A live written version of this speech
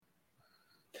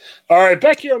All right,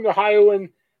 back here on the Ohioan.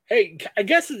 Hey, I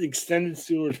guess it's Extended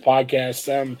Steelers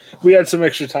podcast. We had some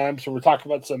extra time, so we're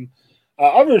talking about some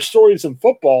other stories in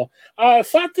football. I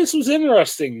thought this was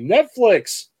interesting.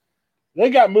 Netflix, they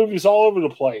got movies all over the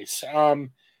place.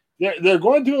 They're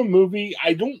going to do a movie.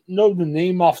 I don't know the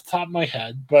name off the top of my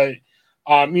head, but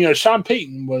Sean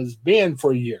Payton was banned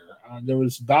for a year. There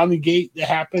was Bounty Gate that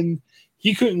happened.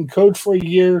 He couldn't coach for a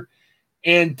year.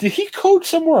 And did he coach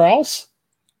somewhere else?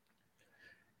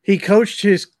 He coached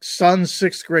his son's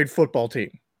 6th grade football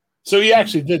team. So he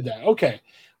actually did that. Okay.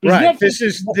 Right. This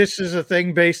is a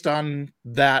thing based on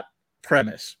that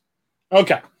premise.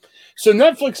 Okay. So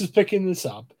Netflix is picking this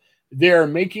up. They're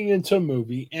making it into a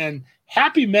movie. And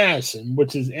Happy Madison,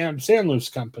 which is Adam Sandler's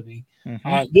company,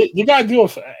 they got to deal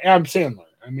with Adam Sandler.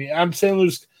 I mean, Adam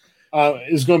Sandler's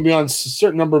is going to be on a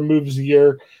certain number of movies a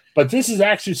year. But this is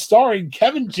actually starring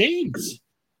Kevin James,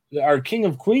 our King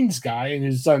of Queens guy, and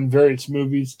he's done various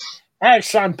movies, as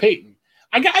Sean Payton.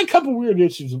 I got a couple weird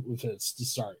issues with this to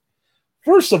start.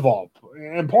 First of all,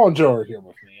 and Paul and Joe are here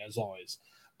with me, as always.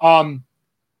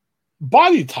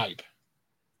 Body type.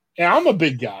 And I'm a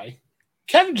big guy.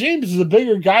 Kevin James is a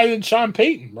bigger guy than Sean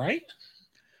Payton, right?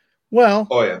 Well,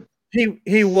 oh yeah,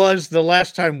 he was the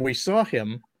last time we saw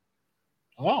him.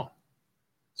 Oh.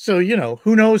 So,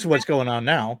 who knows what's going on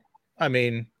now? I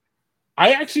mean,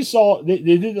 I actually saw they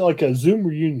did like a Zoom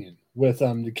reunion with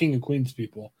the King of Queens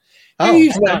people. And he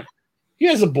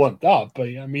hasn't blimped up, but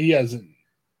I mean, he hasn't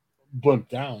blimped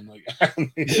down. Like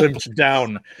blimped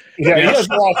down. Yeah, he has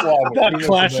lost a lot. That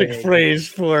classic phrase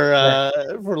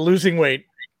for losing weight.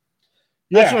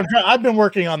 That's what I've been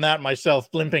working on that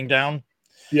myself, blimping down.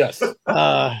 Yes.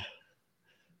 I'm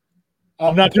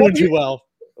not doing too well,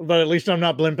 but at least I'm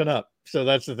not blimping up. So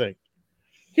that's the thing.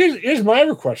 Here's my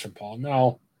other question, Paul.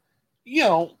 Now,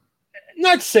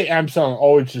 not to say Adam Sandler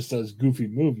always just does goofy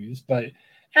movies, but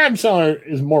Adam Sandler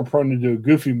is more prone to do a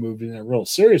goofy movie than a real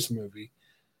serious movie.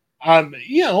 Sean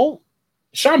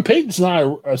Payton's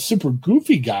not a super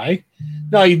goofy guy.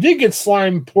 Now, he did get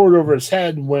slime poured over his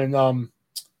head when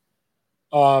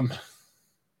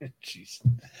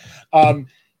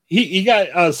he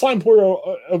got slime poured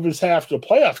over his head after a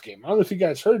playoff game. I don't know if you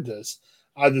guys heard this.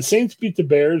 The Saints beat the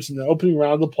Bears in the opening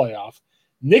round of the playoff.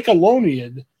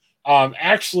 Nickelodeon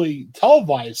actually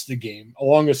televised the game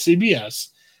along with CBS.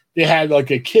 They had like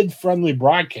a kid-friendly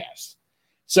broadcast.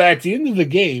 So at the end of the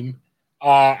game,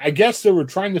 I guess they were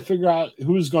trying to figure out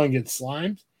who was going to get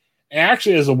slimed. And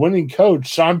actually, as a winning coach,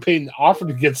 Sean Payton offered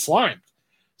to get slimed.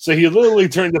 So he literally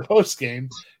turned the post game,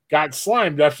 got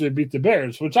slimed after they beat the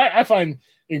Bears, which I find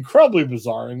incredibly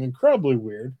bizarre and incredibly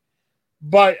weird.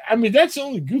 But, I mean, that's the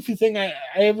only goofy thing I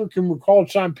ever can recall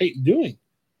Sean Payton doing.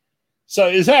 So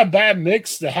is that a bad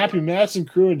mix, the Happy Madison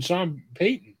crew and Sean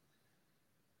Payton?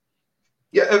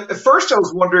 Yeah, at first I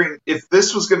was wondering if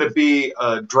this was going to be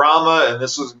a drama and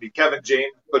this was going to be Kevin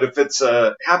James, but if it's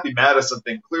a Happy Madison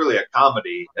thing, clearly a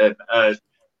comedy. And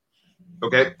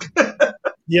okay.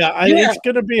 It's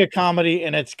going to be a comedy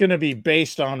and it's going to be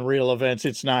based on real events.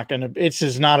 This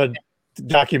is not a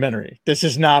documentary. This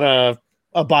is not a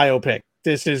biopic.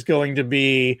 This is going to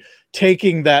be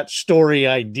taking that story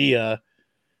idea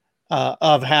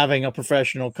of having a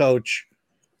professional coach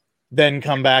then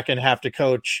come back and have to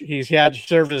coach. He's had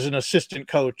served as an assistant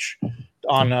coach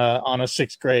on a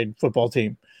 6th grade football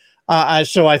team.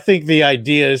 So I think the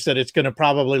idea is that it's going to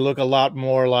probably look a lot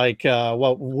more like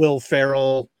Will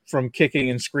Ferrell from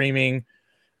Kicking and Screaming,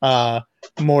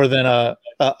 more than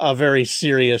a very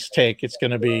serious take. It's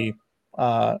going to be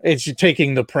it's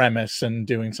taking the premise and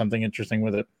doing something interesting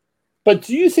with it. But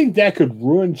do you think that could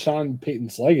ruin Sean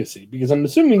Payton's legacy? Because I'm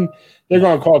assuming they're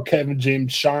going to call Kevin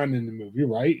James Sean in the movie,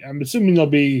 right? I'm assuming they'll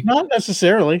be... Not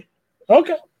necessarily.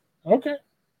 Okay.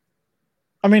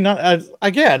 I mean,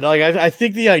 again, I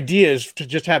think the idea is to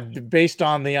just have, based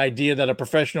on the idea that a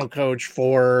professional coach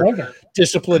for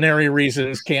disciplinary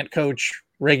reasons can't coach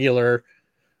regular,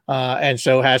 and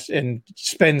so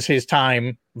spends his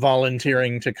time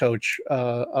volunteering to coach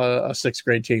a 6th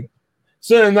grade team.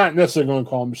 So they're not necessarily going to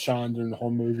call him Sean during the whole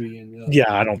movie. And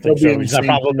I don't think so.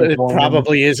 It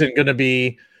probably isn't going to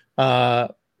be,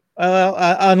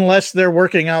 unless they're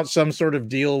working out some sort of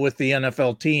deal with the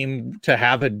NFL team to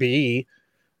have it be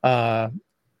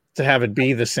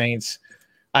the Saints.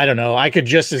 I don't know. I could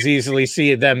just as easily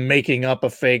see them making up a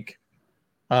fake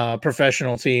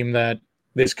professional team that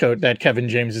Kevin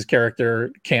James's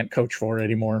character can't coach for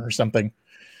anymore or something.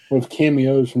 With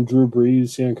cameos from Drew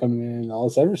Brees, coming in and all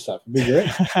this other stuff. It'd be great.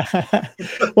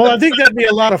 Well, I think that'd be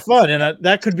a lot of fun, and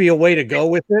that could be a way to go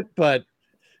with it. But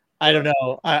I don't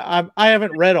know. I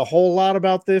haven't read a whole lot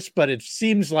about this, but it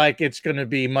seems like it's going to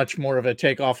be much more of a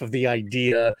takeoff of the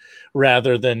idea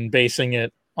rather than basing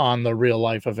it on the real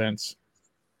life events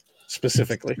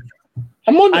specifically.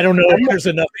 I don't know if there's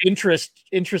enough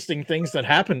interesting things that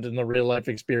happened in the real life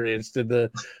experience. Did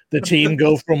the team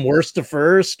go from worst to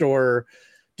first, or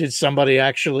did somebody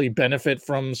actually benefit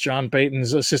from Sean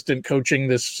Payton's assistant coaching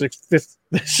this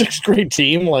sixth grade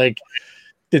team? Like,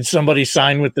 did somebody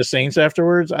sign with the Saints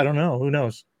afterwards? I don't know. Who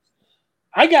knows?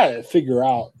 I gotta figure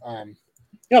out.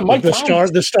 Mike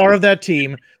the star of that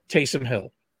team, Taysom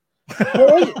Hill.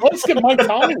 Well, let's get Mike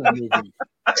Tomlin in the movie.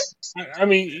 I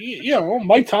mean,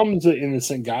 Mike Tomlin's an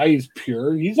innocent guy. He's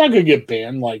pure. He's not going to get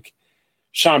banned like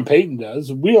Sean Payton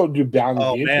does. We don't do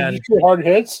bounty games. We do hard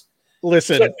hits.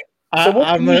 Listen, so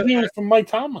what can we do from Mike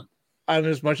Tomlin? I'm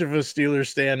as much of a Steelers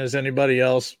stan as anybody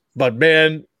else, but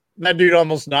man, that dude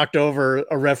almost knocked over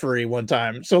a referee one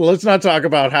time. So let's not talk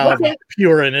about how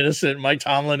pure and innocent Mike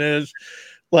Tomlin is.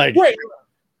 Like,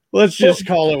 let's just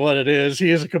call it what it is.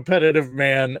 He is a competitive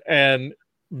man, and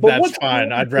that's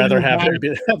fine. I'd rather have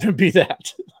him be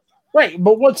that. Right,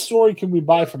 but what story can we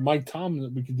buy from Mike Tomlin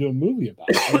that we could do a movie about?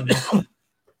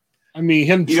 I mean,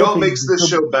 him. You know what makes this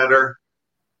show better?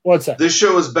 What's that? This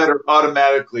show is better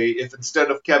automatically if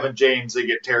instead of Kevin James, they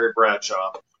get Terry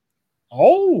Bradshaw.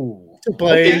 Oh, to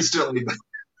play instantly.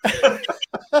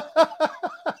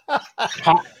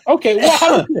 Okay, well,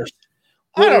 how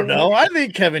I don't know. I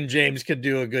think Kevin James could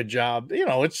do a good job. You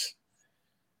know,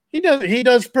 he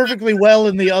does perfectly well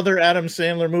in the other Adam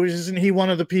Sandler movies. Isn't he one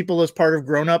of the people as part of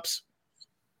Grown Ups?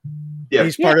 Yeah,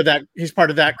 he's part of that. He's part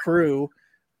of that crew.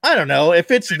 I don't know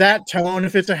if it's that tone.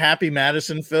 If it's a Happy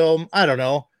Madison film, I don't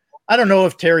know. I don't know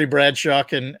if Terry Bradshaw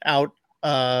can out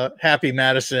Happy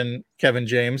Madison Kevin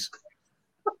James.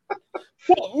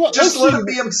 Well, just let him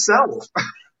be himself.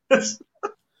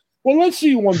 Well, let's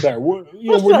see one better.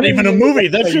 That's not even a movie.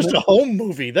 That's just a home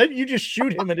movie. That you just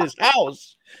shoot him at his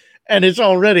house, and it's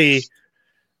already,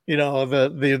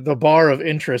 the bar of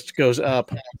interest goes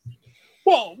up.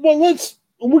 Well,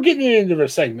 we're getting into our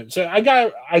segment, so I got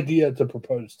an idea to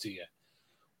propose to you.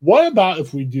 What about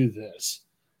if we do this?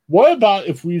 What about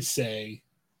if we say,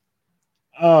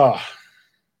 I'm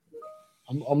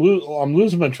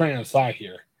losing my train of thought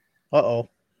here. Uh-oh.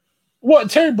 Well,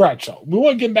 Terry Bradshaw. We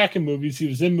want to get him back in movies. He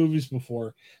was in movies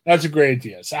before. That's a great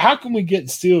idea. So how can we get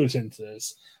Steelers into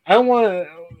this? I don't want to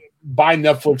buy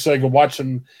Netflix so I can watch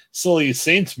some silly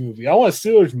Saints movie. I want a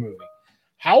Steelers movie.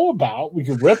 How about we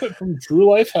can rip it from true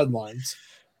life headlines?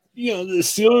 The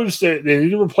Steelers, they need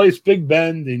to replace Big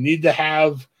Ben. They need to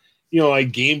have, a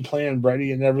game plan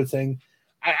ready and everything.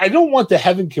 I don't want the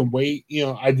heaven can wait,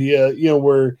 idea,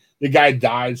 where the guy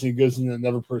dies and he goes into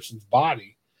another person's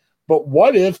body. But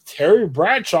what if Terry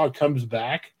Bradshaw comes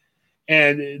back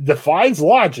and defies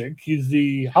logic? He's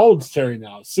how old's Terry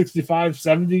now? 65,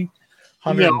 70?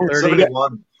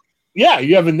 131. Yeah,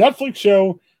 you have a Netflix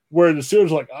show where the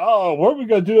Steelers are like, oh, what are we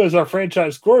going to do as our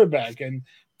franchise quarterback? And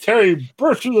Terry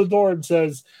bursts through the door and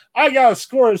says, I got to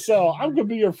score a cell. I'm going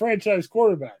to be your franchise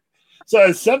quarterback. So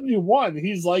at 71,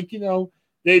 he's like,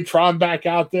 they draw him back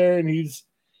out there and he's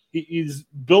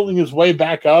building his way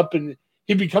back up and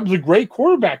he becomes a great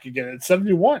quarterback again at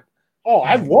 71. Oh,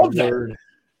 I love that.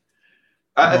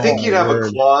 I think you'd have a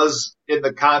clause in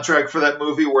the contract for that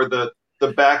movie where the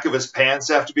back of his pants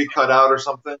have to be cut out or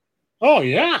something. Oh,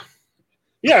 yeah.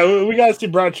 Yeah, we got to see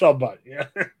Bradshaw butt. Yeah,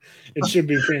 it should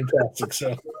be fantastic.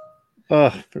 So,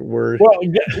 the word. Well,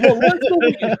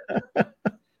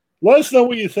 let us know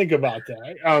what you think about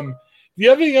that. Do you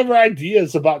have any other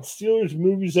ideas about Steelers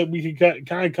movies that we can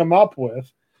kind of come up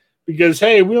with? Because,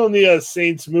 hey, we don't need a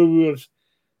Saints movie with,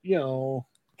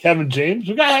 Kevin James.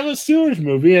 We got to have a Steelers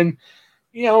movie. And,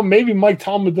 maybe Mike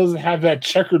Tomlin doesn't have that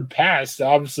checkered past that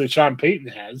obviously Sean Payton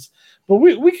has. But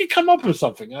we could come up with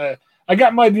something. I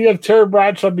got my idea of Terry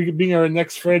Bradshaw being our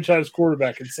next franchise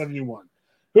quarterback at 71.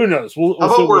 Who knows? We'll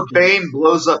How about where Bane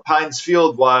blows up Heinz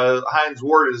Field while Heinz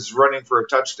Ward is running for a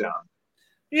touchdown?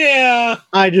 Yeah.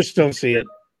 I just don't see it.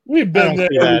 We've been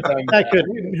there.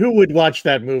 Who would watch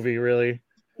that movie, really?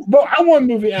 But I want a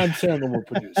movie Adam Sandler will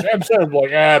produce. Adam Sandler will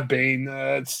be like, Bane,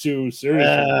 that's too serious.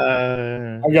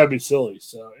 I got to be silly.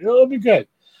 So it'll be good.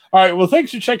 All right. Well,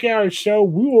 thanks for checking out our show.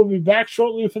 We will be back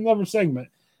shortly with another segment.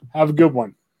 Have a good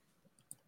one.